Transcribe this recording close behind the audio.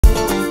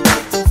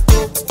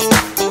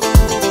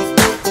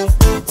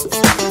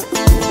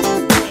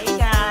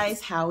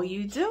how are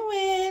you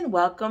doing?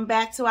 Welcome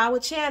back to our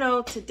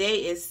channel.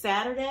 Today is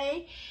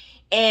Saturday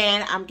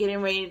and I'm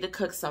getting ready to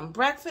cook some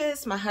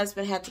breakfast. My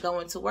husband had to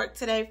go into work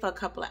today for a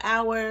couple of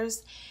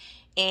hours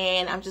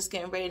and I'm just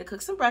getting ready to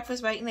cook some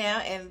breakfast right now,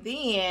 and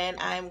then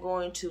I'm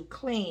going to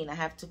clean. I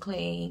have to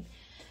clean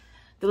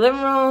the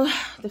living room,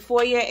 the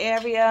foyer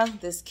area,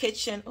 this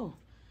kitchen. Oh,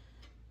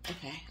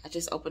 okay, I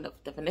just opened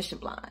up the Venetian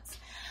blinds.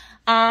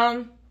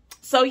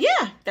 So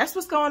yeah, that's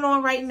what's going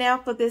on right now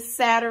for this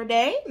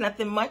Saturday.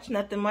 Nothing much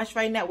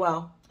right now.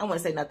 Well, I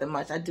wouldn't say nothing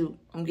much.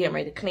 I'm getting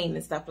ready to clean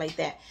and stuff like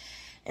that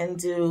and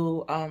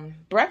do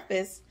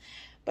breakfast.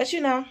 But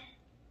you know,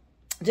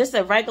 just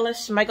a regular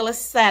schmegular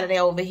Saturday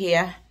over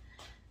here.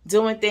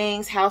 Doing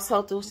things,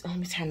 household, let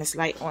me turn this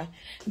light on.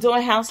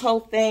 Doing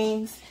household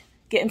things,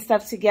 getting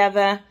stuff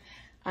together.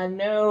 I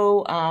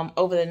know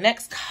over the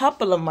next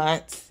couple of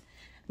months,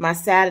 my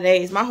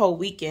Saturdays, my whole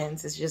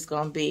weekends is just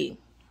going to be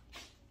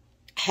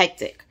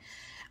hectic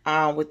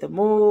with the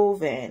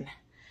move and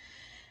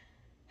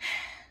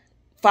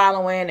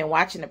following and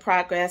watching the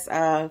progress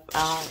of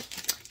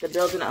the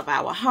building of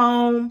our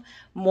home.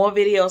 More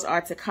videos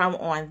are to come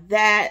on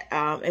that.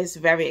 It's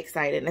very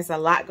exciting. There's a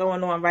lot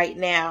going on right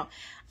now,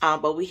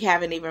 but we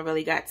haven't even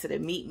really got to the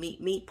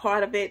meat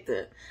part of it,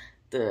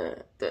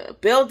 the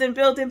building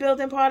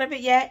part of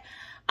it yet.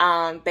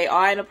 They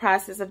are in the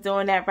process of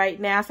doing that right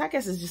now, so I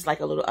guess it's just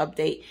like a little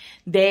update.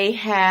 They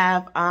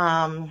have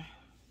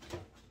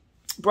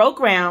broke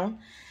ground,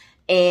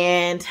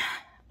 and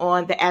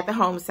on the at the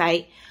home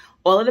site,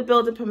 all of the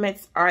building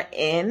permits are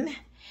in,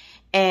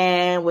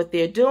 and what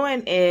they're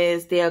doing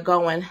is they're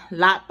going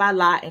lot by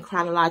lot in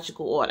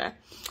chronological order.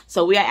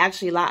 So we are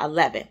actually lot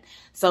 11.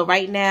 So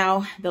right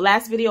now, the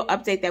last video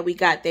update that we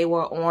got, they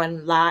were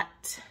on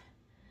lot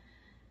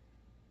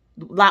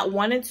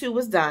 1 and 2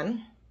 was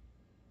done.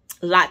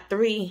 Lot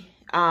 3,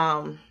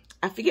 I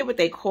forget what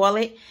they call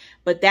it,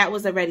 but that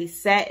was already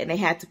set, and they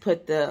had to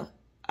put the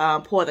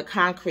pour the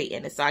concrete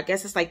in it. So I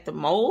guess it's like the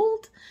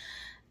mold.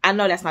 I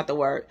know that's not the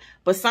word,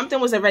 but something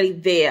was already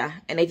there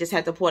and they just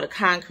had to pour the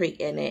concrete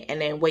in it and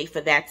then wait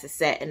for that to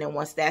set. And then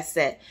once that's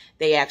set,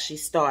 they actually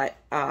start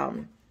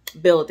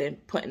building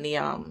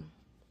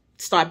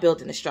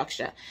the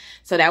structure.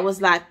 So that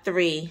was lot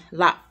 3.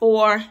 Lot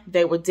 4,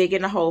 they were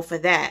digging a hole for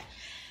that.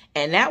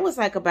 And that was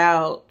like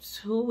about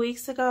 2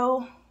 weeks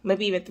ago,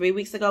 maybe even 3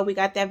 weeks ago, we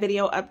got that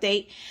video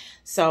update.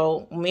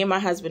 So me and my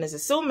husband is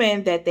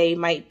assuming that they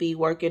might be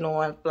working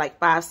on like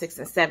 5, 6,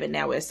 and 7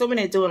 now. We're assuming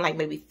they're doing like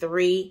maybe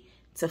 3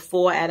 to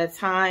 4 at a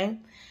time.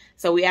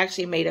 So we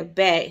actually made a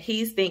bet.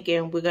 He's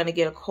thinking we're going to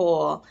get a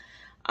call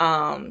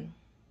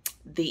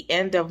the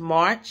end of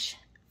March,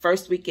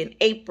 first week in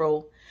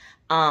April,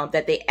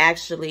 that they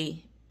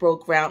actually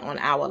broke ground on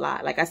our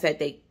lot. Like I said,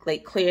 they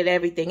cleared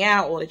everything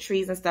out, all the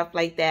trees and stuff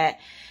like that,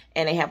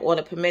 and they have all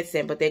the permits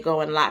in, but they're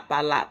going lot by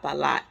lot by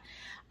lot.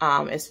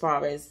 As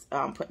far as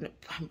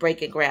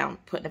breaking ground,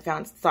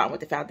 starting with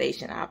the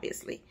foundation,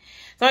 obviously.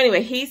 So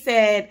anyway, he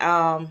said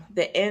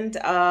the end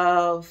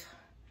of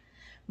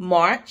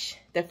March,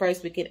 the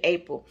first week in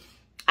April.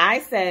 I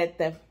said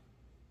the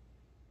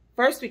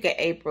first week of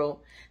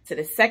April to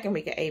the second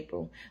week of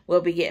April,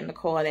 we'll be getting the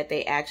call that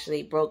they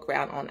actually broke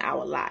ground on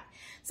our lot.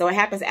 So what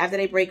happens after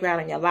they break ground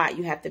on your lot,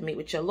 you have to meet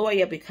with your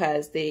lawyer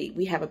because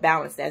we have a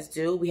balance that's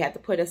due. We have to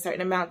put a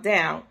certain amount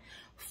down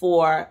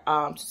for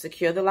to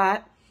secure the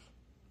lot.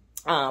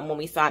 When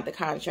we signed the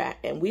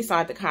contract, and we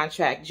signed the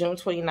contract June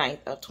 29th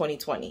of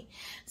 2020.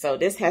 So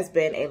this has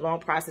been a long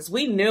process.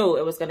 We knew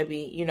it was going to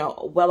be, you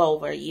know, well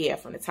over a year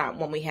from the time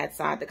when we had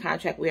signed the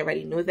contract. We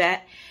already knew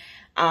that.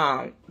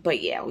 But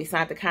yeah, we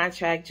signed the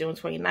contract June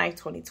 29th,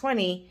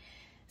 2020.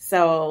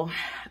 So,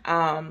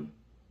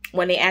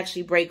 when they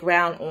actually break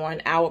ground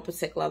on our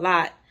particular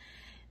lot,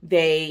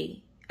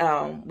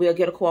 we'll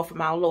get a call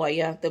from our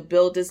lawyer. The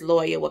builder's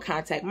lawyer will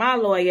contact my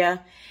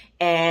lawyer,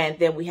 and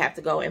then we have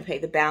to go and pay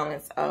the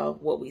balance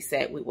of what we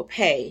said we would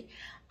pay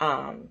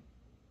to,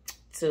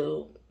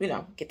 you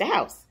know, get the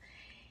house.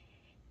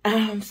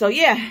 So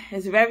yeah,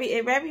 it's very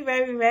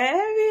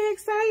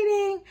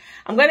exciting.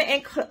 I'm going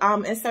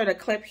to insert a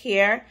clip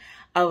here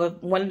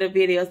of one of the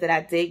videos that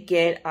I did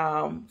get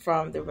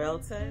from the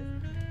realtor.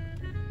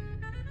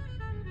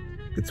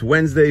 It's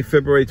Wednesday,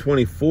 February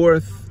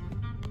 24th,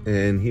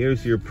 and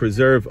here's your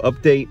preserve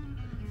update.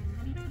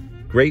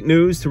 Great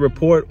news to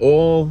report.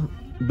 All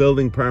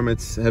building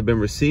permits have been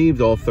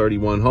received, all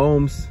 31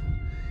 homes.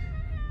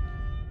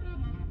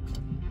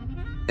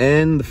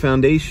 And the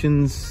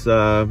foundations,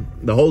 the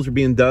holes are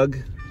being dug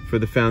for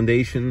the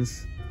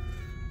foundations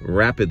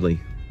rapidly.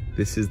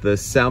 This is the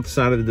south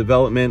side of the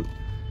development.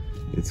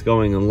 It's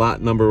going in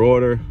lot number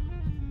order.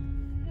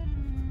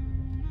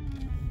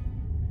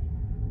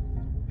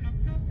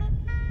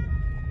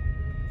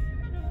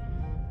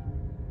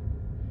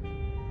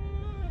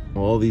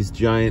 All these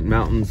giant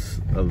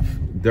mountains of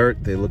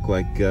dirt, they look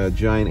like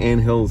giant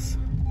anthills.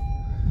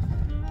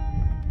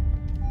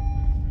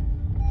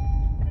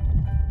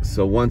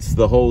 So once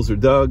the holes are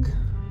dug,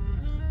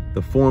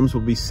 the forms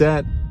will be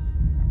set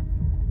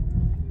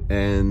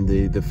and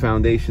the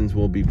foundations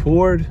will be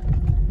poured.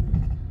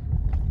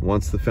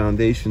 Once the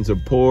foundations are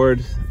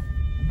poured,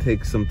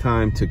 take some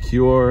time to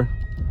cure,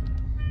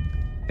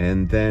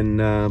 and then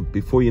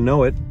before you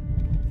know it,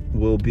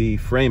 we'll be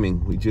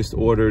framing. We just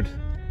ordered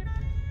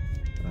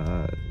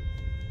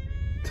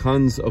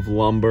tons of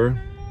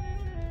lumber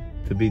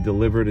to be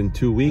delivered in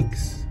 2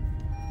 weeks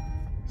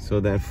so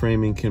that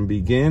framing can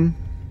begin.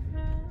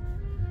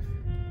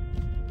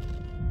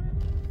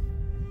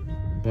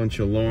 A bunch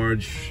of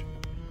large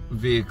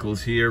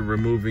vehicles here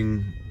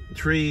removing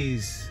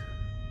trees,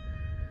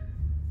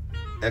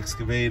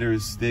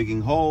 excavators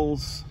digging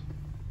holes.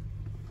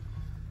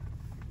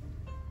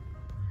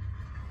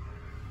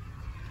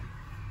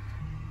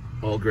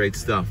 All great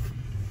stuff.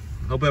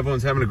 Hope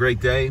everyone's having a great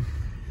day,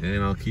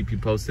 and I'll keep you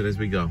posted as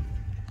we go.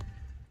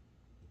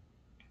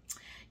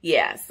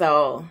 Yeah,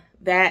 so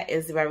that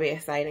is very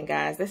exciting,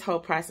 guys. This whole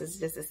process is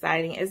just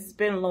exciting. It's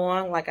been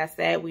long. Like I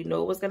said, we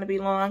knew it was going to be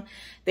long.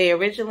 They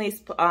originally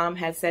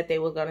had said they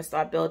were going to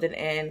start building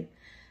in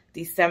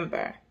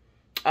December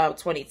of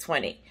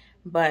 2020.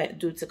 But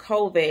due to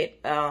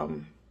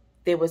COVID,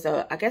 there was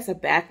I guess a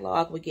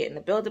backlog with getting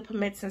the building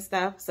permits and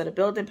stuff. So the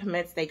building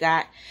permits, they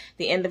got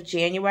the end of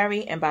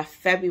January, and by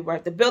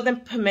February, the building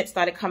permits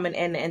started coming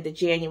in the end of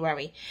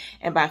January,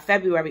 and by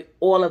February,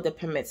 all of the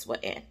permits were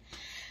in.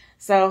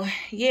 So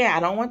yeah, I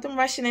don't want them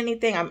rushing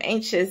anything. I'm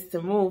anxious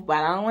to move, but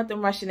I don't want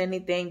them rushing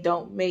anything.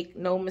 Don't make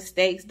no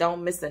mistakes.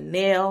 Don't miss a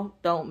nail.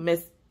 Don't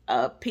miss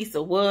a piece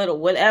of wood or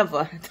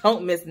whatever.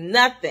 Don't miss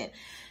nothing.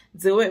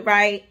 Do it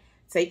right.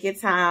 Take your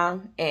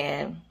time,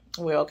 and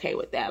we're okay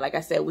with that. Like I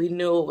said, we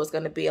knew it was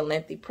going to be a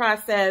lengthy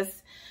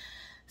process.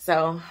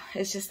 So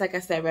it's just, like I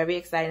said, very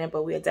exciting,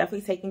 but we are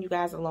definitely taking you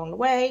guys along the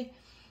way.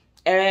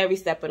 Every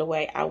step of the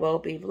way, I will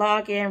be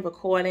vlogging,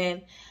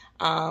 recording,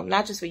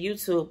 not just for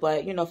YouTube,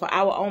 but, you know, for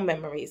our own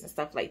memories and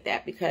stuff like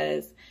that,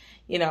 because,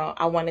 you know,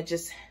 I want to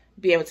just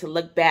be able to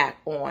look back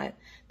on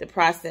the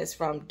process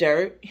from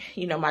dirt.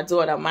 You know, my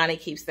daughter, Monty,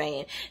 keeps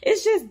saying,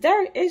 it's just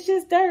dirt. It's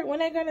just dirt. When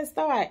they're going to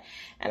start?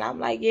 And I'm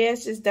like, yeah,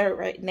 it's just dirt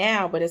right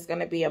now, but it's going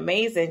to be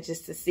amazing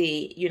just to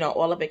see, you know,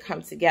 all of it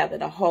come together,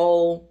 the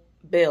whole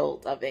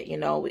build of it. You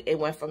know, it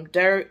went from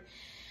dirt,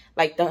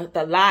 like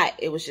the lot,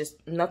 it was just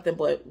nothing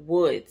but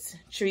woods,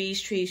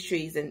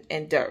 trees,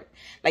 and dirt.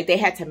 Like they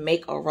had to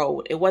make a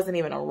road. It wasn't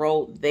even a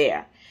road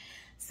there.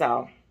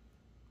 So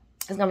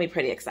it's going to be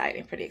pretty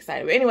exciting,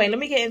 But anyway, let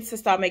me get into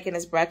start making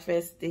this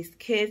breakfast. These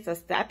kids are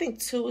still, I think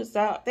 2 is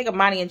up. I think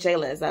Amani and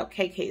Jayla is up.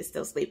 KK is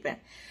still sleeping.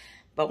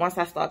 But once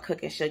I start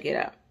cooking, she'll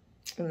get up.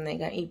 And they're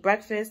going to eat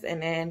breakfast.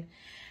 And then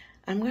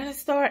I'm going to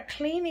start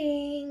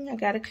cleaning. I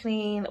got to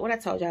clean what I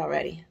told y'all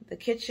already. The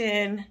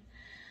kitchen,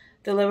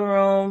 the living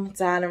room,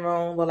 dining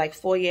room, well, like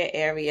foyer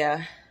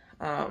area.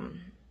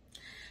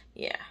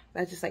 Yeah,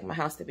 I just like my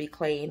house to be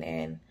clean,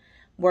 and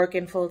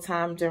working full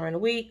time during the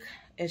week.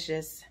 It's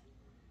just,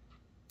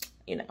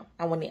 you know,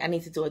 I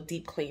need to do a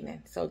deep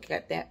cleaning. So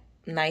get that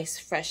nice,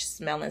 fresh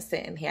smelling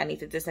scent in here. I need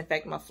to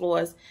disinfect my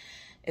floors.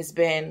 It's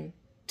been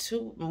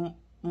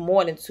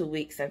more than 2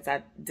 weeks since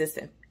I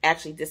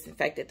actually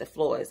disinfected the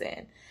floors,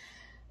 and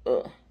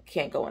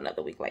can't go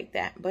another week like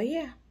that. But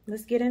yeah,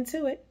 let's get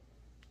into it.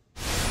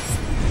 We'll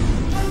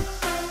be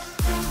right back.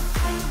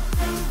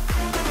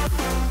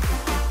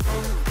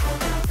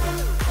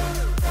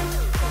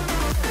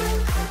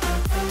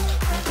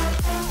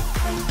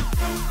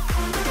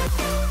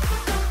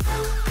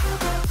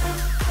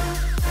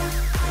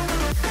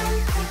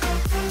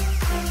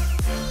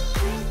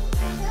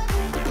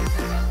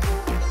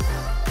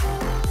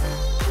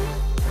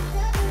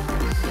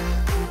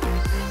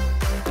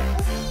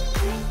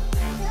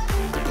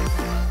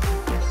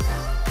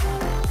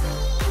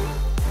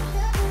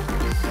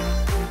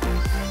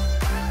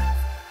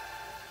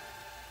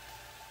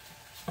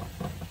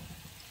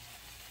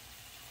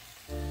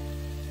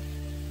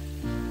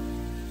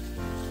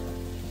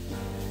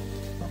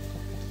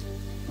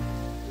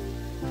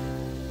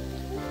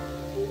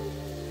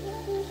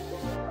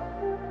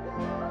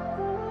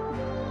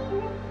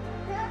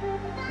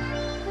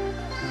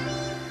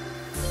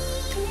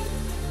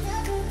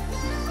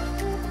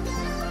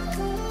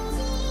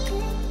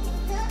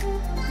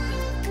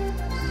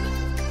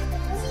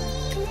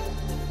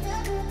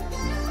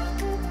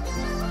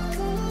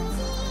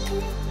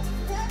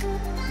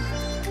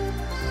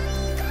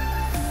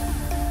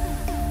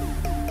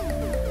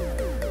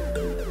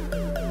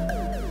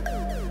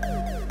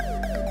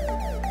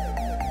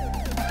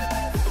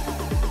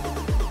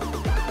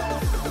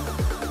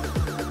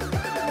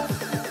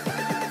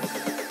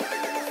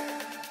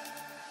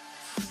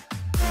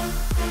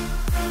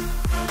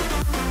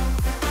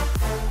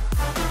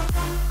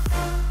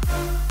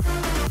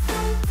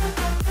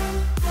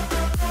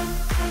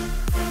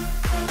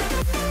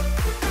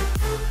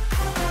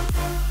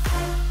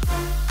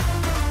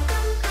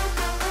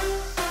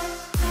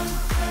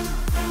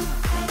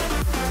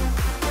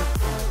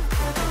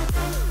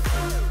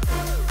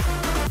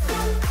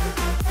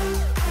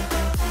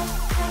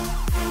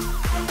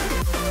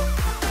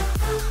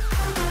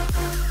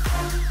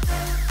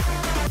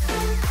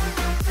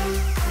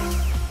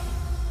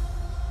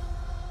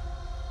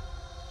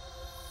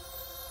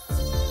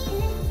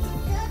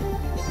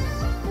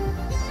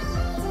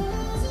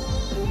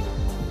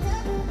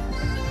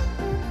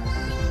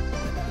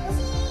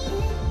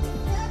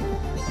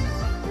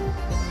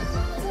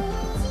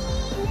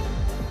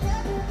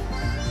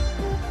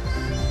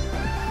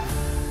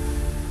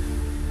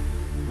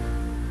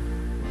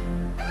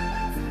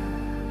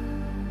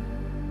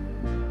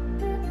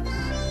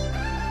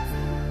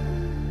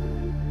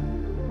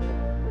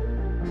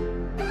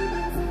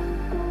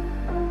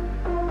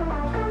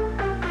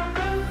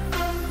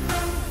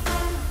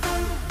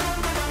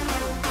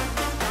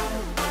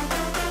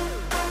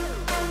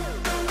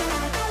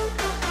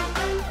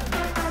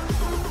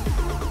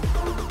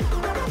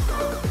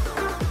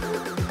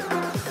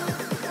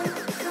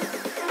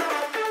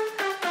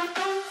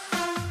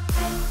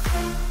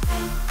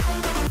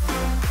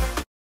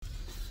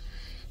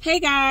 Hey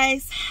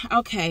guys,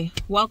 okay,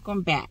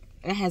 welcome back.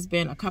 It has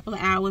been a couple of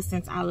hours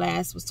since I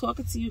last was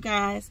talking to you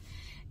guys.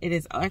 It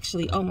is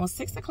actually almost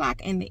 6 o'clock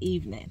in the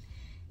evening,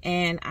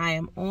 and I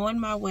am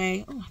on my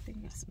way. Oh, I think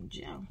I got some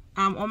gel.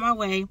 I'm on my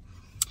way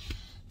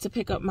to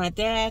pick up my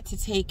dad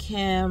to take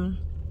him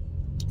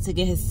to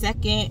get his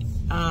second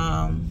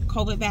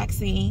COVID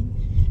vaccine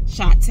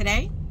shot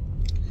today.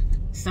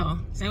 So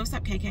say what's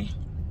up, KK.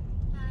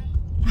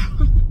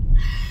 Hi.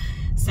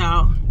 So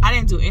I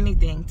didn't do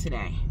anything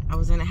today. I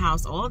was in the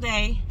house all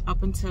day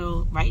up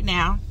until right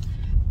now.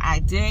 I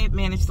did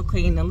manage to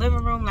clean the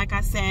living room, like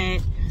I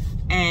said,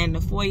 and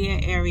the foyer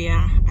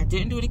area. I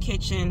didn't do the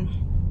kitchen.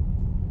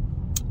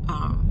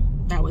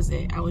 That was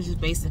it. I was just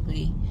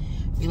basically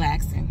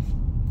relaxing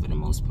for the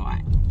most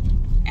part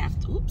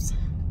after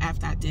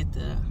I did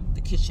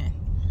the kitchen.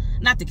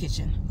 Not the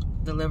kitchen,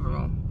 the living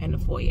room and the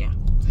foyer.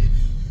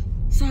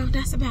 So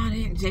that's about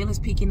it. Jayla's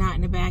peeking out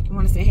in the back. You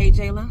want to say hey,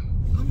 Jayla?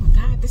 Oh my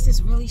God, this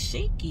is really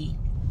shaky.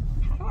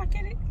 How do I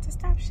get it to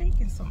stop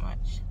shaking so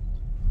much?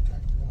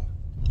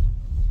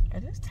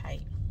 It is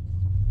tight.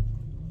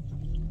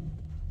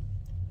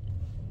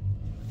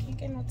 Can't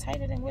get no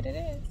tighter than what it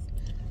is.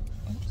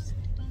 Oops.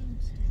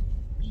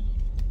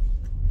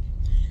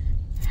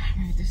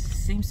 Alright, this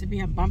seems to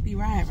be a bumpy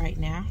ride right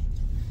now.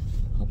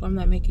 Hope I'm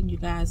not making you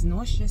guys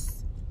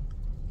nauseous.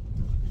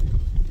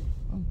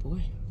 Oh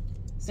boy.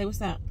 Say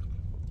what's up.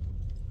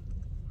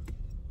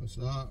 What's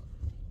up?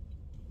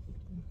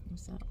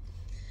 What's up?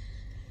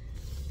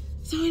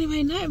 So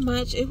anyway, not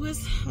much. It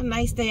was a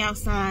nice day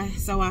outside,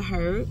 so I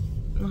heard.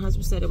 My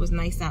husband said it was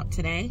nice out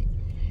today.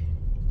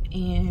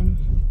 And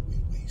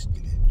We wasted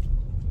it.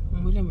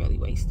 we didn't really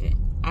waste it.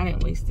 I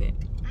didn't waste it.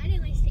 I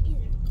didn't waste it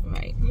either.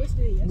 Right. You wasted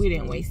it yesterday. We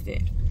didn't waste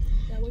it.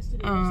 I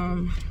wasted it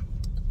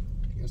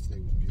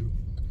Yesterday was beautiful.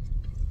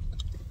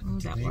 I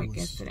was at Today work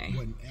yesterday.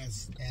 wasn't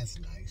as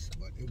nice,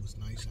 but it was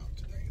nice out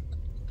today.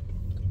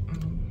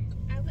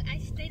 I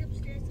stayed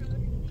upstairs so I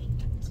wanted to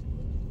paint.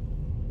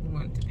 We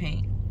wanted to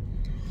paint.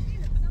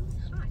 Yeah, that was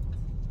hot.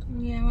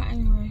 Yeah, well,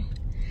 anyway.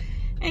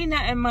 Ain't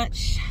nothing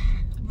much,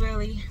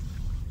 really,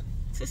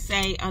 to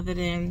say other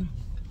than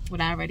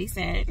what I already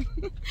said.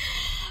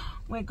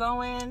 We're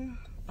going,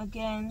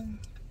 again,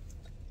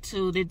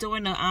 they're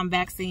doing the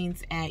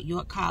vaccines at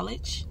York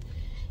College.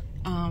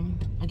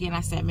 Again,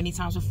 I said many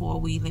times before,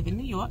 we live in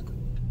New York.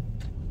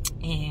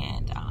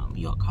 And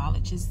York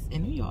College is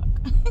in New York.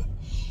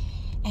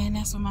 And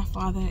that's where my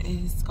father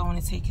is going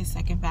to take his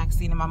second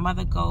vaccine. And my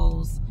mother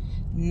goes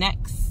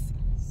next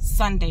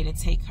Sunday to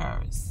take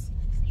hers.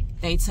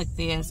 They took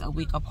theirs a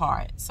week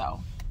apart.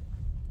 So,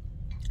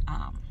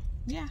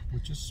 yeah.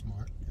 Which is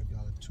smart if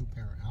y'all a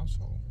two-parent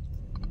household.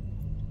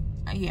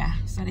 Yeah,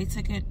 so they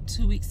took it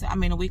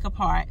a week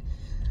apart.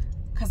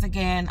 Because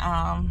again,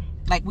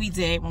 like we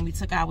did when we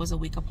took ours a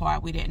week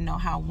apart, we didn't know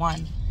how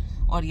one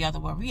or the other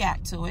would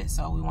react to it.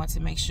 So we wanted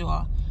to make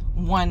sure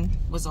one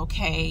was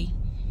okay.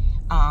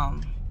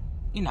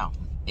 You know,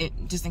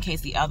 just in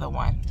case the other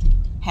one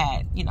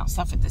had,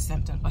 suffered the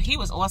symptoms. But he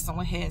was awesome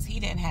with his. He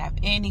didn't have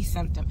any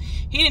symptom.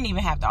 He didn't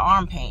even have the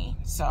arm pain.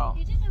 So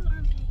You did have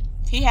arm pain.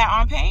 he had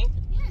arm pain?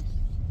 Yes.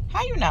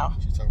 How you know?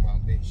 She's talking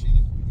about me.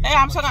 Hey,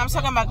 I'm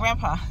talking about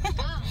Grandpa.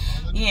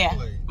 Yeah,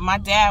 my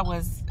dad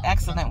was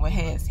excellent with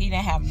his. He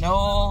didn't have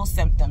no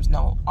symptoms,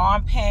 no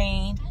arm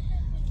pain,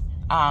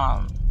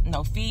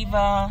 no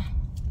fever,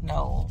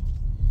 none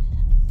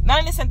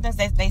of the symptoms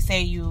that they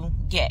say you're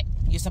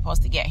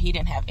supposed to get. He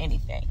didn't have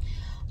anything.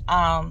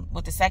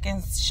 With the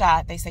second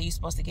shot, they say you're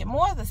supposed to get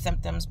more of the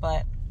symptoms,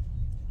 but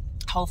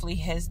hopefully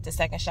the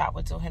second shot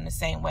would do him the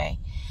same way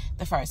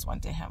the first one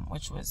did him,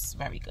 which was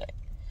very good.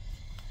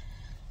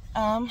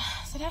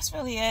 So that's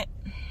really it.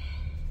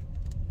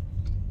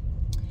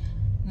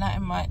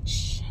 Nothing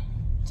much.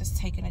 Just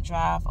taking a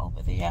drive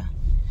over there.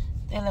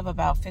 They live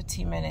about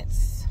 15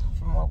 minutes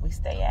from where we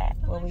stay at,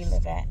 where we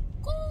live at.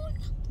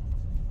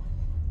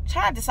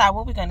 Trying to decide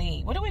what we're gonna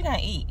eat. What are we gonna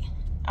eat?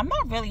 I'm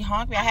not really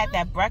hungry. I had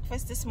that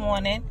breakfast this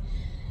morning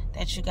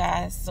that you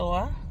guys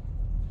saw.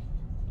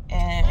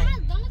 And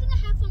The only thing I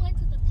have for lunch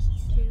was a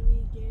pizza. Can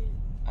we get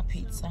a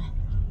pizza. some,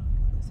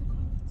 what's it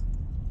called?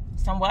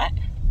 Some what?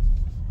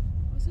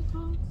 What's it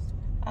called?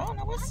 I don't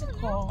know. What's it I don't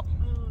called?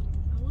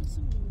 I want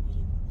some movie.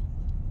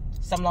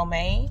 Some lo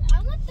mein?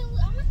 I want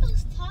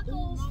those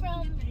tacos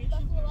from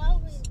Buffalo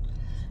Wild Wings.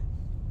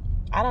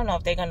 I don't know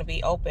if they're going to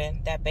be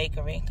open, that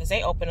bakery, because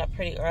they open up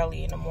pretty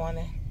early in the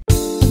morning.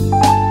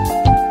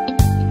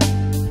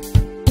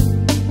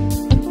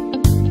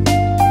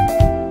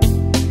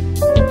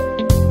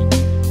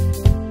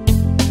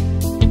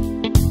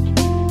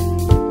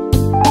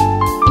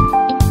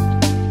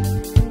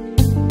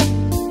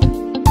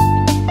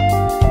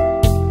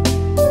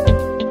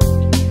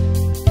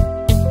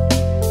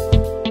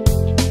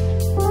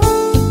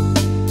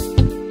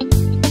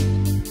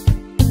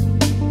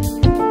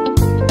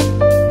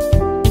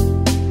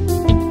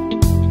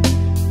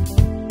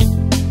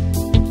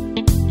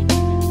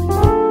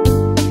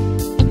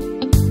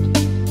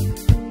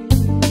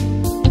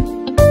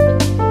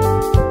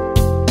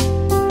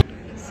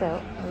 So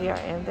we are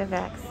in the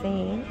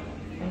vaccine.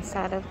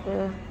 inside of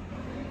the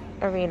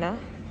arena,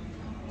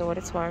 the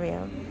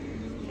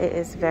auditorium. It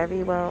is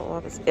very well,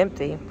 or it's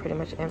empty, pretty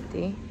much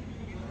empty.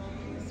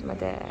 It's my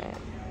dad.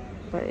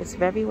 But it's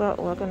very well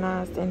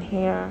organized in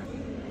here.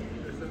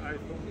 It's an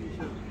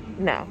iPhone?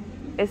 No,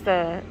 it's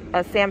a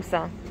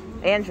Samsung,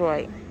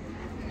 Android.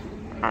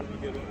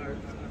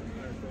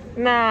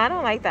 Nah, I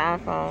don't like the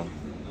iPhone.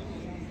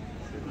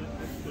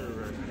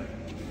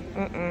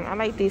 I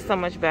like these so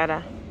much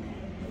better.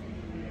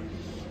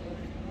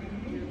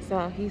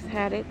 So he's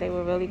had it. They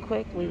were really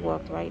quick. We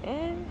walked right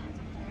in.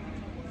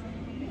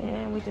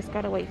 And we just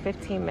gotta wait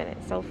 15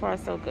 minutes. So far,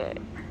 so good.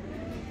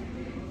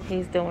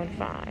 He's doing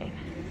fine.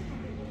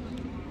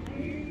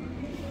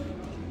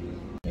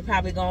 They're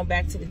probably going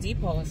back to the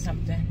depot or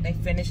something. They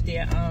finished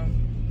their,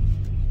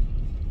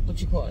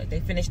 what you call it? They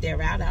finished their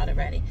route out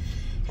already.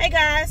 Hey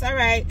guys, all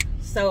right.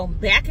 So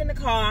back in the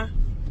car.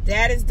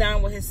 Dad is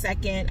done with his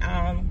second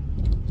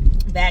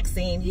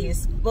vaccine. He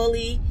is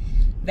fully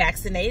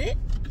vaccinated.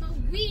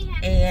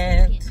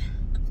 And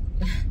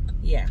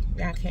yeah,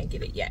 I can't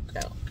get it yet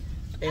though.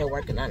 They're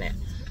working on it.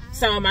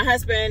 So my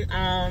husband,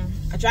 I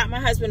dropped my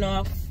husband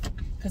off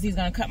because he's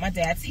gonna cut my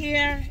dad's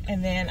hair,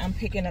 and then I'm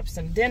picking up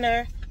some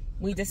dinner.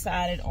 We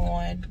decided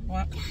on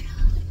what?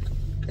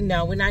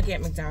 No, we're not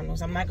getting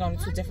McDonald's. I'm not going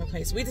to 2 different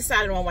places. We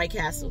decided on White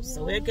Castles,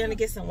 so we're gonna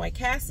get some White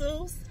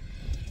Castles.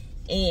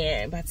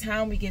 And by the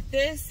time we get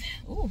this,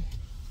 ooh,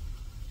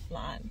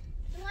 line.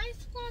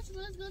 Let's go to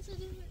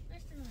the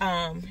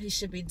restaurant. He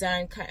should be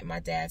done cutting my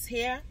dad's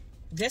hair.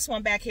 This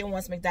one back here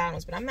wants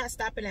McDonald's, but I'm not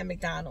stopping at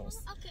McDonald's.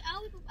 Okay,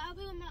 I'll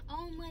be with my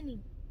own money.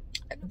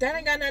 That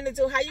ain't got nothing to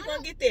do. How you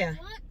gonna get there?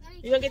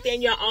 You gonna get there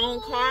in your own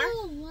car?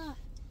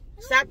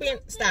 Stop being,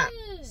 stop.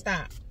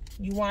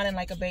 You whining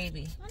like a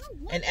baby.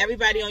 And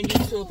everybody on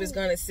YouTube is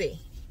gonna see.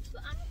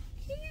 I don't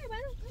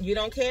care. You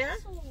don't care?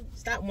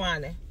 Stop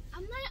whining.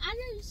 I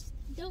just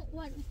don't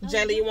want.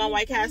 Jayla, you want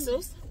White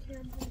Castles?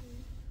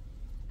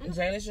 I'm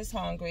Jayla's just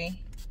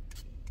hungry.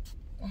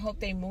 I hope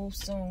they move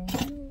soon.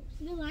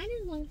 No, I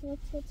didn't want to go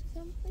to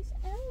someplace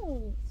else.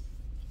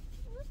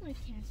 I want my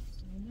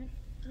Castles. What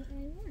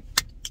I want.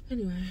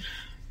 Anyway.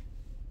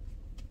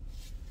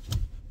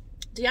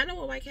 Do y'all know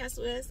what White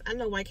Castle is? I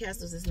know White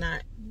Castles is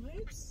not.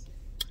 What?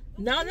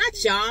 No,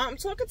 not y'all. I'm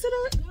talking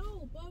to the.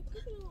 No, but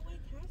people know what White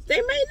Castle.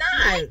 They may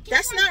not.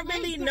 That's not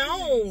really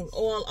known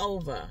all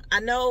over. I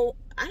know.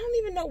 I don't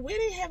even know where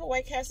they have a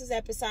White Castles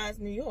at besides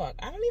New York.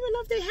 I don't even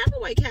know if they have a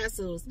White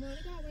Castles. No,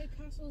 they got White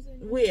Castles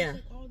in Where?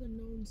 like all the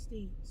known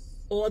states.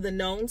 All the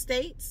known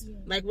states? Yeah.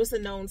 Like what's a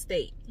known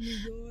state? New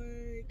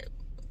York.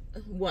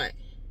 What?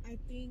 I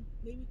think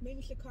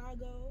maybe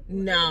Chicago.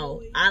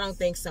 No, I don't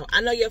think so.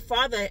 I know your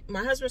father,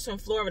 my husband's from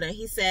Florida.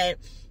 He said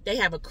they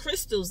have a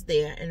Crystals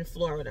there in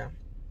Florida.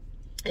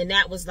 And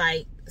that was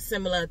like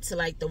similar to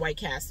like the White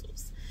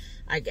Castles,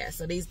 I guess.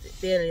 So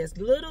there's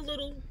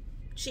little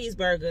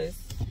cheeseburgers.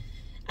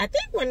 I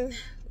think when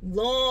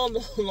long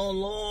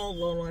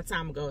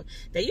time ago,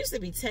 they used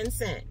to be 10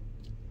 cents.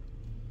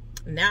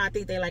 Now I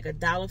think they're like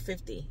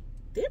 $1.50.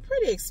 They're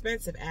pretty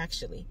expensive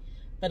actually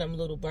for them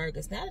little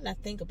burgers. Now that I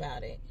think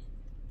about it.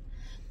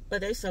 But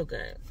they're so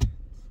good.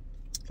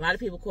 A lot of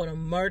people call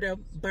them murder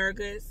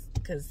burgers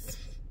because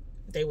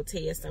they will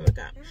tear your stomach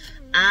up.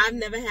 I've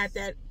never had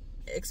that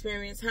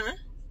experience, huh?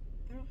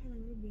 I don't have my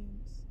rubber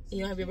bands. You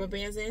don't have your rubber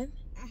bands in?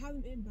 I have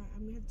them in, but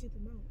I'm gonna have to take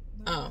them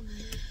out. Oh.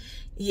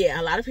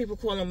 Yeah, a lot of people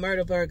call them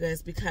murder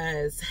burgers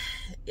because,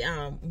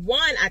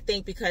 one, I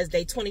think because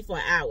they 24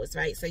 hours,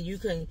 right? So you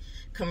can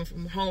come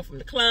from home from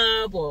the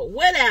club or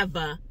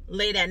whatever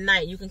late at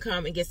night, you can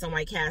come and get some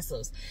White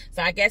Castles.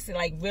 So I guess it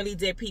like really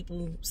did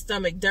people's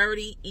stomach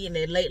dirty eating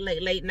it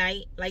late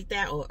night like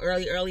that, or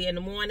early in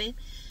the morning.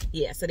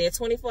 Yeah, so they're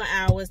 24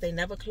 hours. They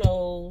never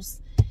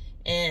close.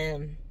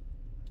 And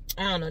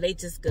I don't know, they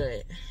just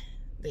good.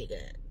 They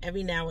good.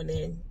 Every now and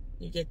then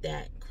you get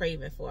that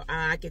craving for it.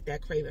 I get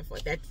that craving for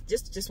it. That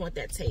just want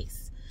that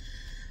taste.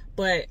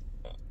 But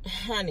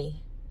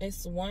honey,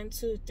 it's 1,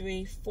 2,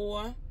 3,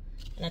 4,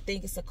 and I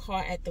think it's a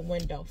car at the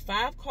window.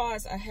 5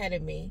 cars ahead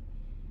of me.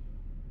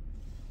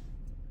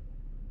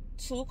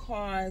 2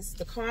 cars.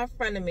 The car in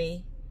front of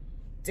me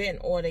didn't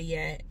order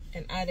yet,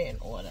 and I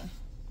didn't order.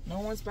 No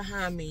one's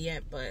behind me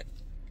yet, but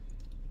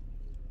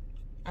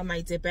I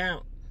might dip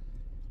out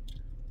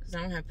because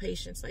I don't have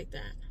patience like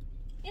that.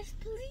 Yes,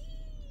 please.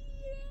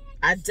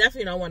 I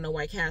definitely don't want no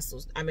White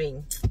Castles. I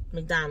mean,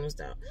 McDonald's,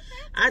 though.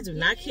 I do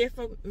not care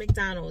for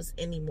McDonald's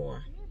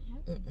anymore.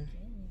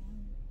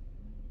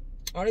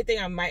 Only thing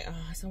I might...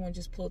 Oh, someone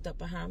just pulled up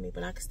behind me,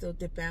 but I can still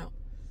dip out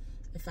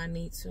if I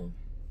need to.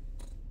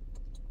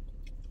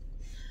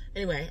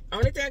 Anyway,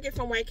 only thing I get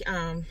from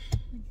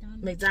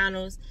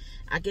McDonald's,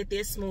 I get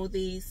their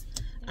smoothies.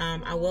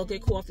 I will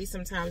get coffee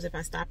sometimes if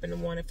I stop in the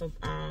morning for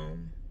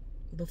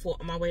before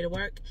on my way to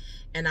work,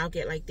 and I'll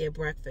get like their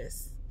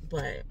breakfast.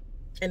 But...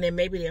 And then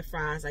maybe their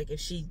fries, like if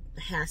she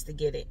has to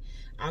get it,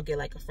 I'll get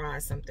like a fry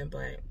or something.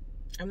 But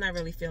I'm not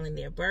really feeling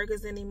their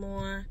burgers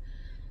anymore.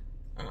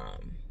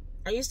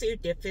 I used to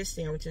eat their fish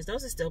sandwiches.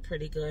 Those are still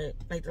pretty good.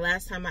 Like the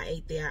last time I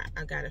ate there,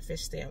 I got a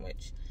fish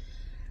sandwich.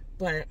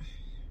 But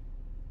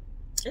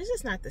It's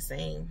just not the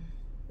same.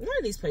 None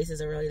of these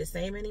places are really the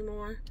same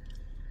anymore.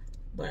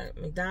 But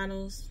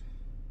McDonald's,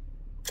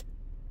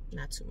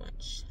 not too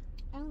much.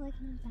 I like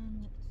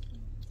McDonald's.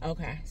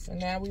 Okay, so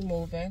now we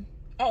moving.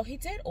 Oh, he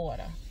did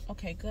order.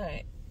 Okay,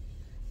 good.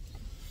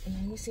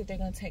 Let me see if they're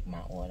going to take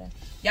my order.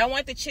 Y'all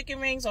want the chicken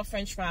rings or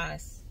french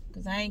fries?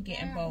 Because I ain't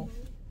getting both.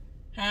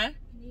 Huh?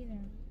 Neither.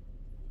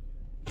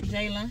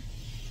 Jayla?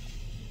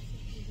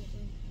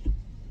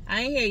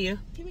 I ain't hear you.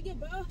 Can we get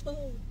both?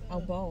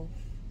 Oh, both.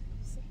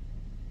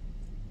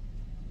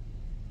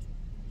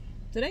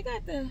 Do they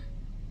got the...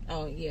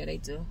 Oh, yeah, they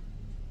do.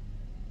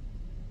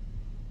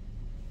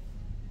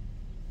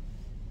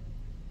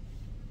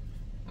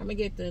 I'm going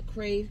to get the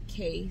Crave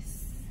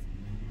case.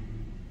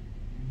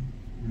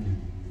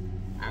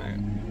 Alright.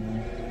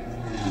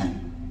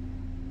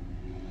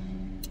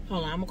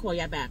 Hold on, I'm going to call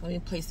y'all back. Let me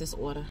place this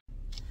order.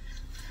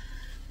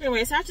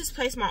 Anyway, so I just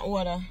placed my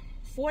order.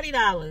 $40.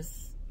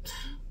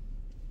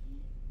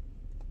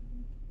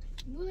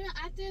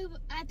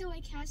 After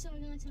White Castle,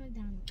 we're going to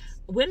McDonald's.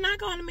 We're not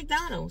going to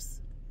McDonald's.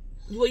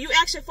 Well, you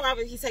asked your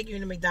father if he's taking you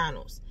to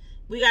McDonald's.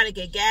 We got to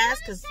get gas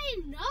because... say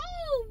no!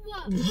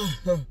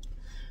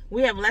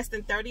 We have less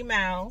than 30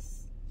 miles.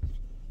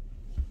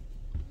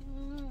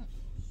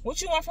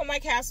 What you want from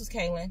White Castles,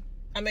 Kaylin?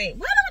 I mean,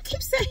 why do I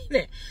keep saying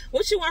that?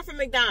 What you want from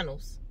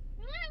McDonald's?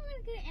 We're not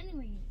going to get it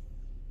anyway.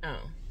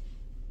 Oh.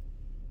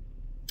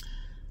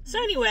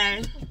 So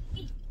anyway,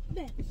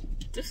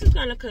 this is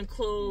going to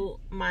conclude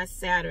my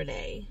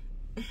Saturday.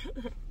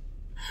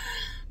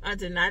 I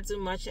did not do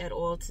much at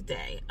all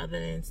today other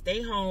than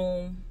stay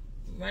home,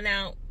 run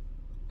out.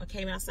 I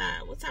came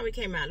outside. What time we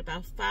came out?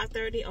 About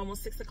 5:30,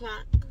 almost 6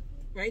 o'clock.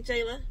 Right,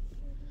 Jayla?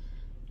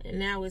 And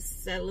now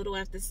it's a little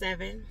after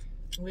 7.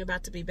 We're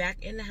about to be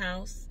back in the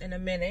house in a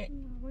minute.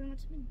 We're going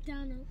to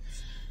McDonald's.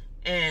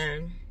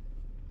 And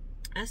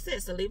that's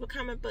it. So leave a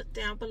comment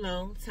down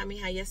below. Tell me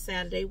how your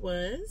Saturday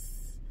was.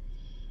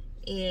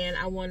 And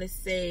I want to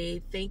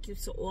say thank you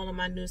to all of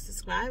my new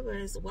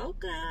subscribers.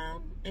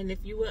 Welcome. And if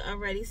you were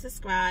already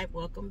subscribed,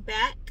 welcome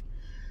back.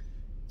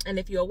 And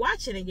if you're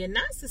watching and you're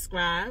not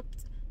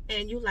subscribed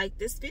and you like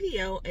this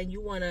video and you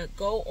want to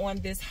go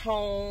on this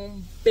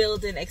home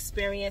building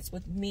experience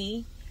with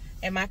me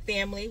and my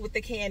family with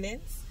the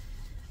Cannons,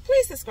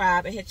 please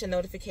subscribe and hit your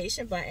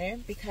notification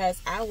button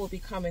because I will be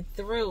coming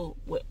through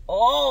with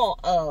all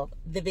of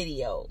the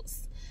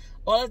videos.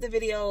 All of the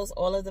videos,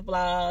 all of the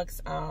vlogs.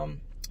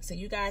 So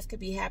you guys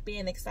could be happy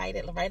and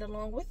excited right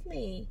along with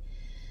me.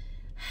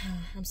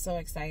 I'm so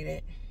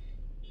excited.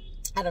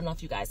 I don't know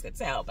if you guys could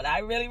tell, but I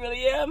really,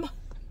 really am.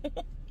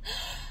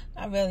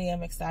 I really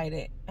am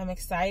excited. I'm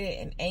excited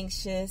and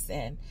anxious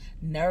and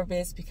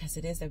nervous because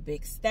it is a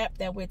big step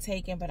that we're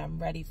taking, but I'm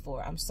ready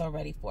for it. I'm so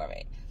ready for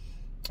it.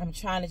 I'm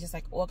trying to just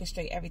like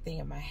orchestrate everything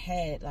in my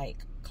head, like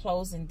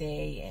closing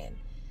day and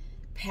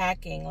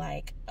packing.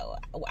 Like,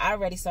 I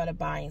already started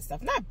buying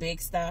stuff, not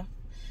big stuff,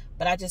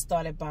 but I just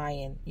started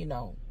buying, you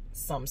know,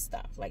 some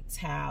stuff like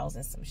towels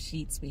and some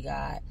sheets we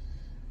got,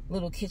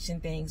 little kitchen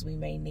things we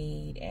may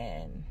need,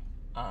 and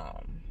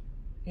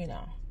you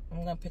know, I'm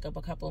gonna pick up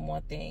a couple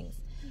more things.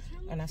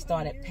 And I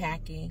started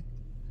packing.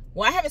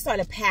 Well, I haven't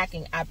started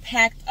packing. I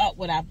packed up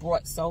what I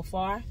brought so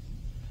far.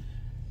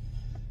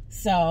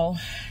 So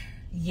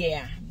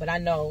yeah, but I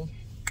know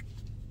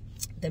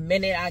the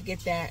minute I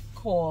get that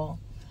call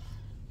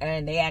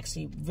and they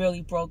actually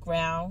really broke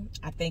ground,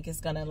 I think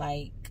it's gonna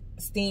like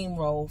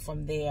steamroll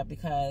from there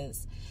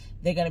because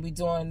they're gonna be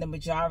doing the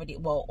majority,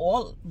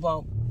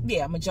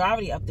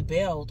 majority of the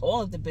build,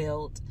 all of the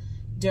build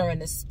during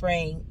the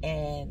spring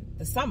and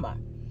the summer.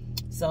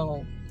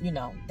 So, you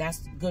know, that's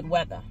good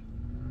weather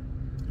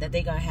that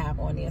they're gonna have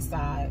on their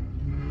side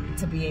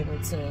to be able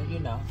to, you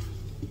know,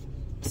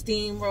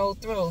 steamroll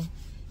through,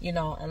 you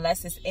know,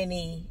 unless it's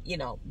any, you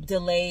know,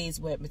 delays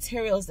with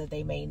materials that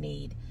they may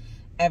need.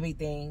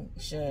 Everything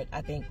should,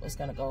 I think, was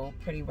gonna go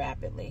pretty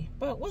rapidly,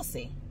 but we'll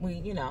see.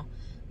 You know,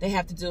 they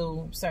have to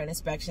do certain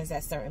inspections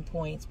at certain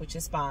points, which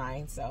is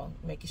fine. So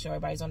making sure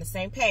everybody's on the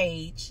same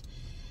page.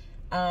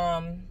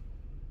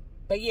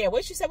 But yeah,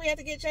 what you said we had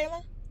to get,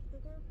 Jayla?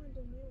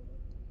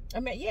 I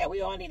mean, yeah,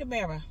 we all need a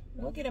mirror.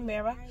 We'll get a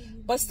mirror.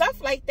 But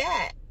stuff like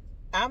that,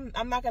 I'm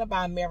not gonna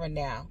buy a mirror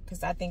now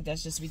because I think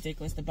that's just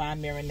ridiculous to buy a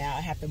mirror now.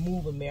 I have to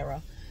move a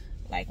mirror.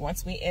 Like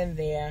once we in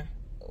there,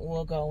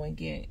 we'll go and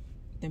get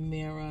the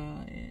mirror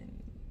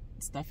and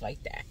stuff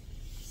like that.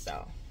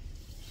 So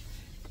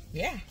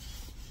yeah.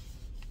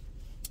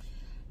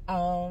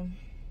 What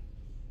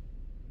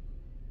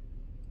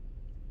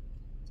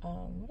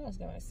else was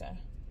I gonna say?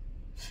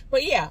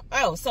 But yeah,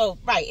 so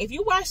right, if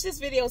you watch this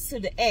video to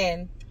the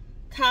end,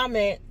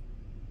 comment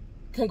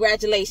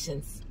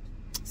congratulations.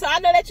 So I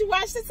know that you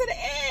watched it to the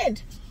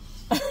end.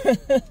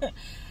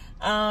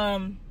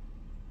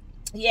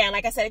 Yeah,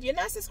 like I said, if you're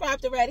not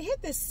subscribed already,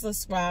 hit this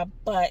subscribe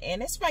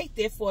button. It's right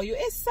there for you.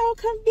 It's so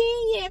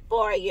convenient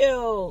for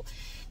you.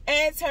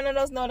 and turn on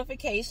those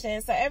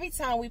notifications. So every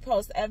time we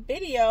post a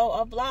video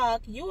or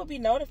vlog, you will be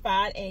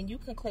notified and you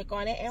can click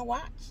on it and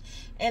watch.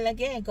 And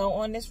again, go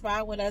on this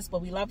ride with us.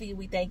 But we love you.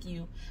 We thank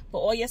you for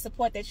all your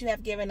support that you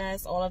have given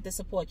us, all of the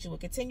support you will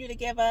continue to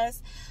give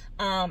us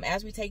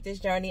as we take this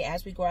journey,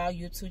 as we grow our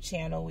YouTube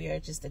channel. We are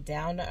just a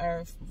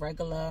down-to-earth,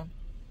 regular,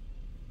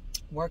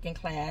 working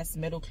class,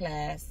 middle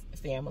class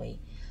family.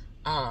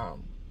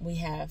 We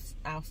have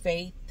our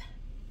faith,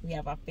 we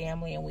have our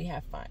family, and we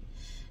have fun.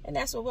 And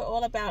that's what we're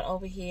all about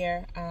over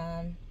here.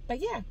 But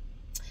yeah,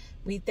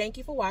 we thank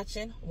you for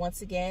watching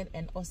once again.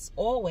 And as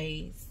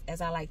always,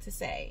 as I like to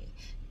say,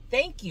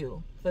 thank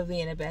you for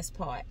being the best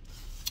part.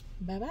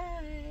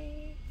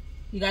 Bye-bye.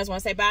 You guys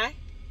want to say bye?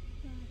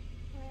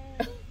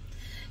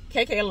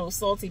 KK a little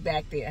salty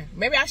back there.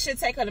 Maybe I should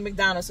take her to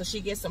McDonald's so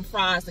she gets some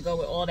fries to go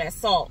with all that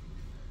salt.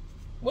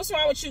 What's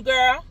wrong with you,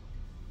 girl?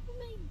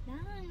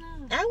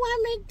 McDonald's. I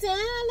want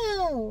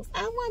McDonald's.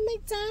 I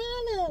want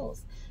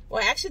McDonald's.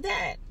 Well, ask your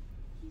dad.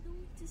 You don't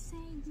have to say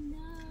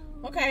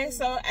no. Okay,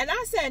 so, and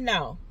I said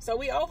no. So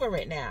we over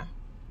it now.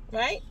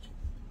 Right?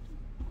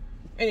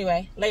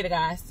 Anyway, later,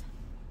 guys.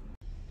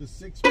 The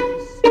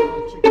 6-piece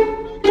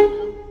chicken nugget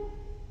now.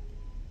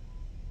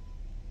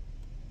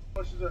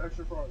 How much is the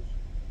extra fries?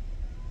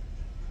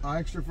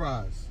 Extra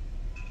fries.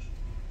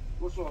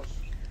 What sauce?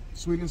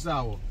 Sweet and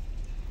sour.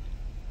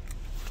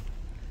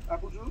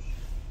 Apple juice?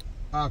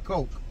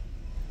 Coke.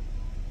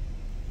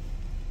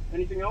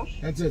 Anything else?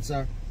 That's it,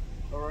 sir.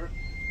 Alright.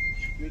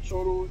 Your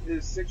total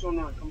is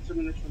 609. Come to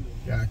the next window.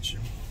 Got you.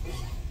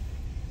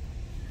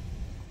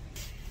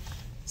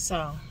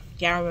 So,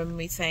 y'all remember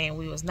me saying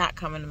we was not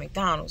coming to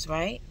McDonald's,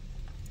 right?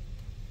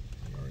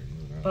 You already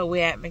knew that. But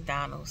we're at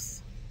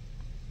McDonald's.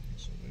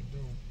 That's what they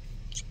do.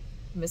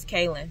 Miss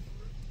Kaylin,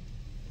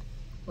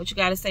 what you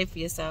got to say for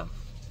yourself?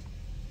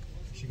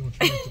 She gonna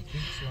try it to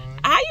peach line.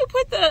 How you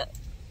put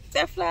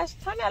that flash?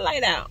 Turn that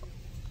light out.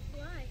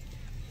 Why?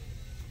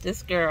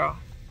 This girl.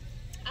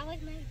 I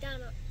like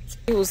McDonald's.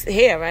 He was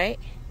here, right?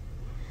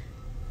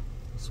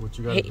 That's what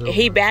you gotta do.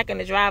 He man. back in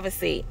the driver's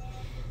seat.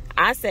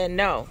 I said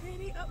no. Hey,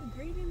 they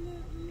upgrading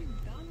the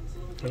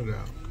McDonald's. Cut it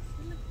out.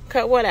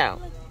 Cut what out?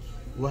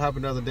 We'll have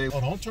another day. Oh,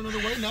 don't turn it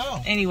away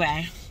now.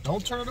 Anyway,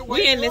 Don't turn it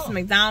away we in now. this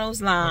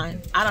McDonald's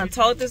line. I done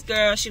told this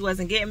girl she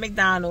wasn't getting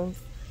McDonald's.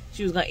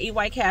 She was gonna eat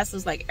White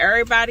Castles like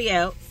everybody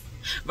else.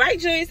 Right,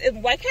 Julius?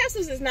 White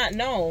Castles is not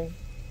known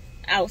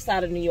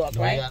outside of New York,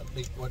 No, right?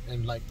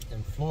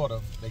 in Florida,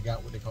 they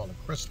got what they call the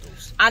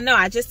crystals. I know.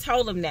 I just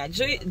told him that.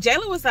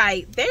 Jayla was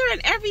like, they're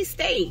in every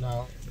state.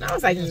 No, I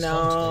was like, in some no,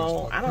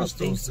 states, but I don't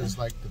think crystals so. is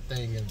like the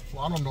thing.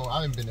 I don't know.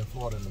 I haven't been in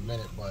Florida in a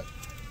minute, but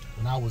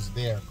when I was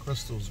there,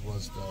 crystals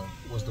was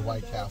the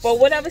White Castle. But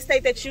whatever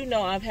state that you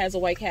know of has a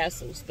White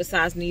Castles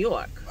besides New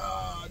York.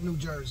 New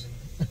Jersey.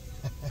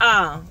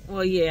 Oh,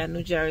 well, yeah,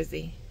 New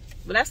Jersey.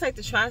 But that's like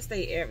the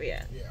tri-state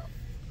area. Yeah.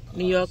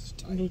 New York, it's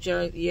tight. New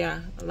Jersey,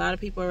 yeah. A lot of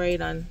people are already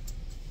done.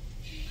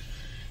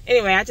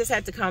 Anyway, I just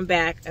had to come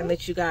back and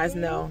let you guys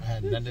know. It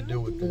had nothing to do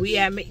with this. We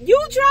at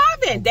you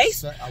driving. I was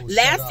set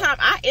Last up. time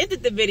I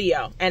ended the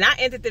video, and I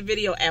ended the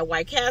video at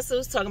White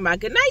Castles talking about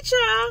good night,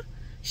 y'all.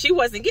 She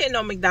wasn't getting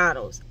no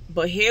McDonald's,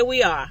 but here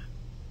we are.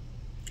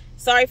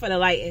 Sorry for the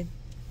lighting.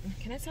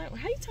 Can I turn?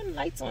 How you turn the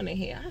lights on in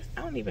here?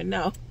 I don't even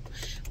know.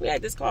 We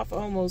had this car for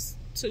almost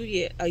over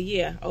a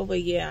year. I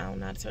don't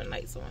know how to turn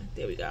lights on.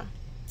 There we go.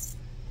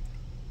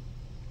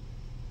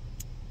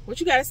 What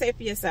you got to say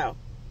for yourself?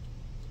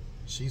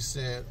 She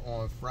said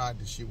on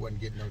Friday she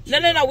wasn't getting no No.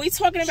 Cheetos. We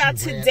talking about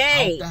She ran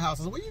today. out the house.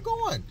 I said, where you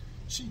going?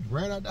 She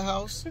ran out the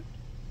house.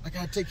 I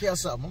got to take care of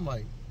something. I'm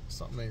like,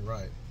 something ain't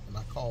right. And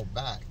I called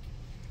back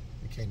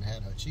and came and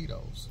had her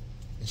Cheetos.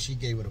 And she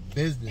gave it a And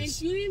business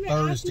she didn't even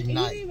Thursday ask me,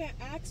 night. You didn't even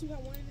ask me if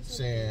I wanted to.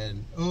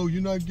 Saying, oh,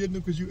 you're not getting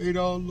them because you ate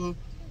all the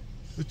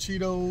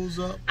Cheetos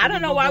up. I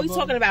don't know why we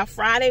talking about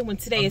Friday when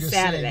today I'm is just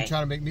Saturday. saying,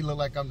 trying to make me look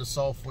like I'm the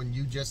soft when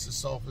you just as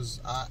soft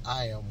as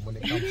I am when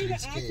it You comes to didn't even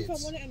these ask me if I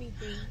kids. wanted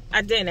anything.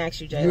 I didn't ask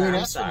you, You Jayla. ain't I'm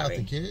asked for sorry.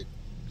 nothing, kid.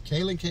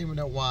 Kaylin came in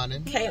there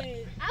whining.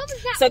 Kaylin. I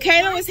was not So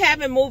Kaylin was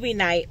having movie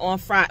night on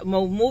Friday,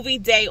 movie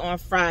day on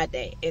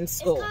Friday in It's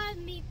school. called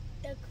Meet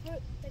the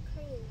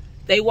Crew.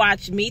 They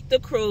watched Meet the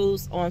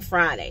Cruise on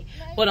Friday,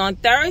 but on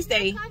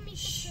Thursday, It's not called Meet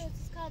the Crew.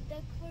 It's called The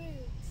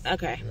Cruise.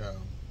 okay, Yeah.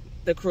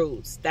 The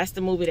Cruise. That's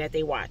the movie that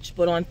they watched.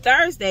 But on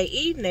Thursday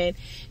evening,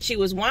 she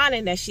was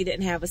whining that she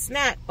didn't have a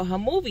snack for her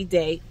movie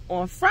day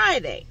on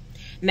Friday.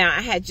 Now I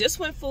had just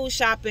went food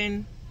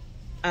shopping.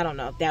 I don't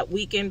know, that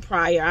weekend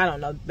prior, I don't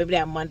know, maybe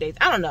that Monday,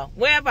 I don't know,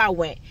 wherever I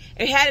went.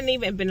 It hadn't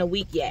even been a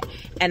week yet.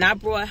 And I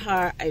brought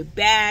her a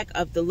bag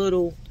of the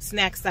little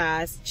snack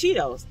size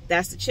Cheetos.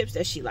 That's the chips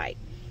that she liked.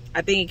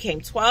 I think it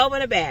came 12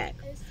 in a bag.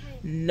 It's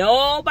 10.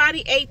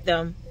 Nobody ate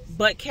them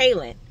but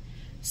Kaylin.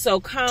 So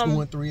come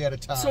 2 and 3 at a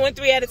time. 2 and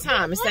 3 at a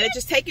time. Instead of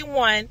just taking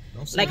one,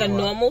 Don't say like a what.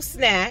 normal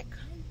snack,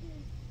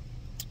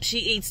 she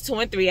eats 2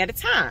 and 3 at a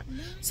time.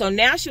 So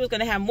now she was going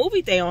to have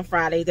movie day on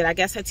Friday that I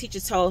guess her teacher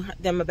told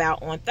them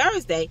about on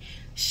Thursday.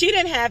 She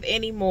didn't have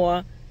any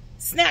more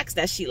snacks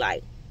that she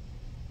liked.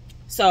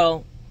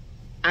 So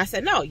I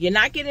said, no, you're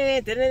not getting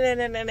it.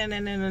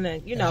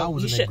 You know, I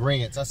was in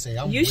agreement. I say,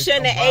 you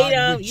shouldn't have ate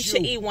them. You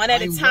should eat one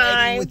at a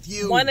time,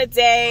 one a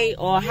day,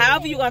 or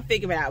however you're going to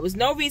figure it out. There was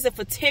no reason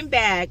for 10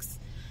 bags.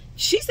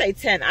 She said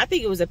 10. I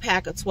think it was a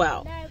pack of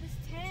 12. No, it was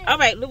 10. All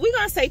right, we're going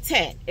to say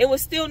 10. It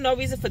was still no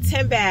reason for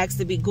 10 bags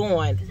to be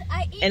gone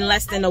in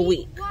less than a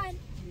week.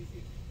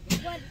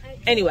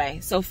 Anyway,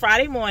 so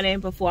Friday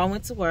morning before I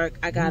went to work,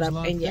 I got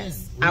up and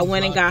yes, I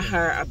went and got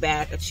her a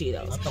bag of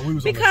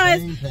Cheetos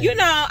because you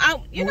know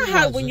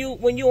how when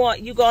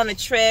you go on a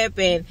trip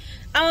and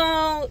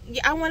I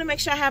want to make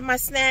sure I have my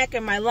snack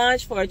and my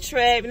lunch for a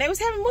trip, and they was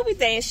having movie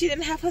day and she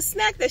didn't have her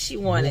snack that she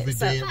wanted. Movie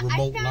day,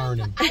 remote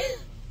learning. But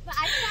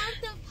I found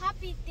the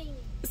puppy thing.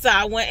 So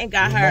I went and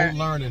got her remote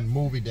learning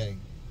movie day.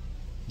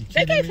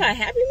 They gave her a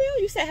Happy Meal.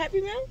 You said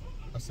Happy Meal?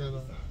 I said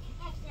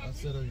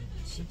a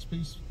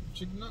 6-piece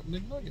chicken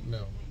McNugget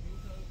meal.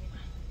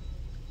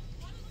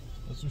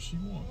 That's what she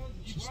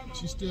wants.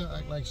 She still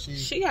act like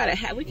she got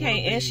a we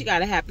can't and she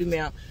got a Happy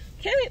Meal.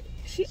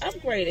 She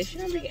upgraded. She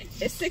don't be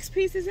it's 6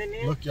 pieces in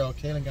there. Look, y'all,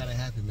 Kaylin got a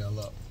Happy Meal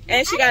up.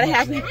 And she got a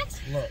Happy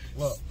Meal.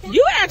 Look.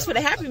 You asked for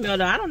the Happy Meal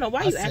though. I don't know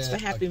why you asked for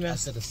Happy Meal. I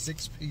said a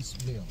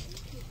 6-piece meal.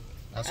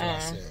 That's what I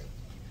said.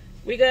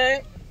 We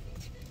good?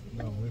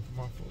 No, wait for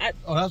my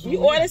phone. That's what you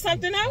ordered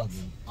something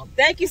else?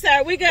 Thank you,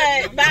 sir. We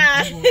good.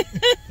 Bye.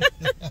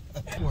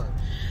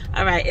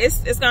 All right,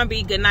 it's gonna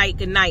be good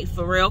night,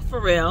 for real.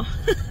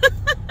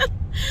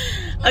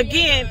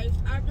 Again, yeah,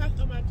 I passed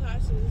all my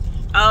classes.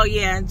 Oh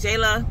yeah,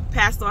 Jayla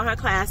passed all her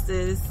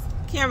classes.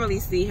 Can't really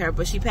see her,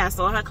 but she passed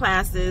all her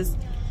classes.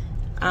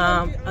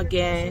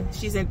 Again,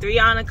 she's in 3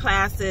 honor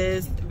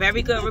classes.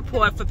 Very good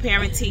report for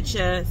parent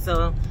teacher.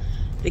 So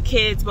the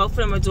kids, both of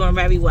them are doing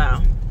very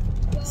well.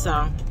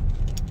 So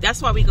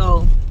that's why we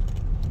go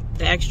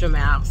the extra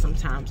mile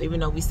sometimes, even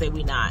though we say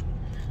we not,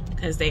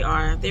 because they're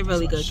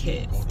really good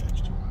kids.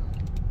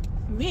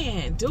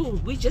 Man,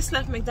 dude, we just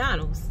left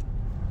McDonald's.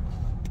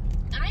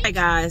 Alright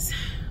guys,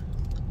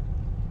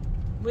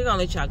 we're gonna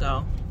let y'all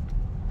go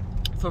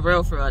for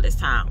real this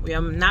time. We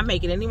are not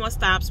making any more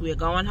stops. We are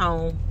going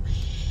home,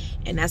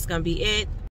 and that's gonna be it.